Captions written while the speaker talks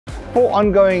For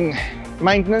ongoing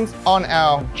maintenance on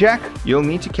our jack, You'll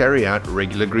need to carry out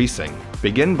regular greasing.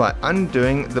 Begin by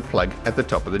undoing the plug at the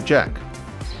top of the jack.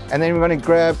 and then we're going to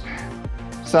grab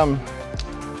some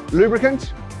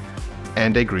lubricant.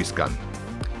 And a grease gun.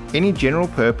 Any general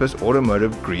purpose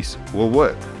automotive grease will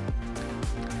work.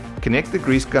 Connect the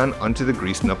grease gun onto the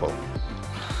grease nipple.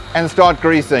 And start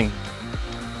greasing.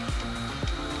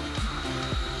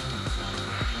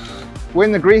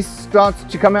 When the grease starts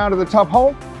to come out of the top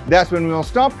hole, that's when we'll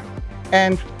stop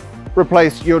and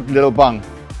replace your little bung.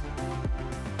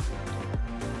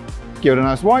 Give it a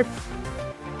nice wipe.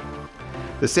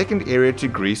 The second area to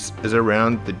grease is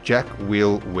around the jack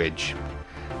wheel wedge.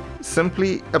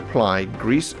 Simply apply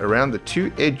grease around the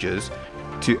two edges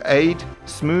to aid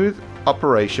smooth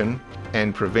operation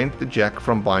and prevent the jack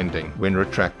from binding when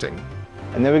retracting.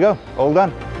 And there we go, all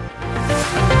done.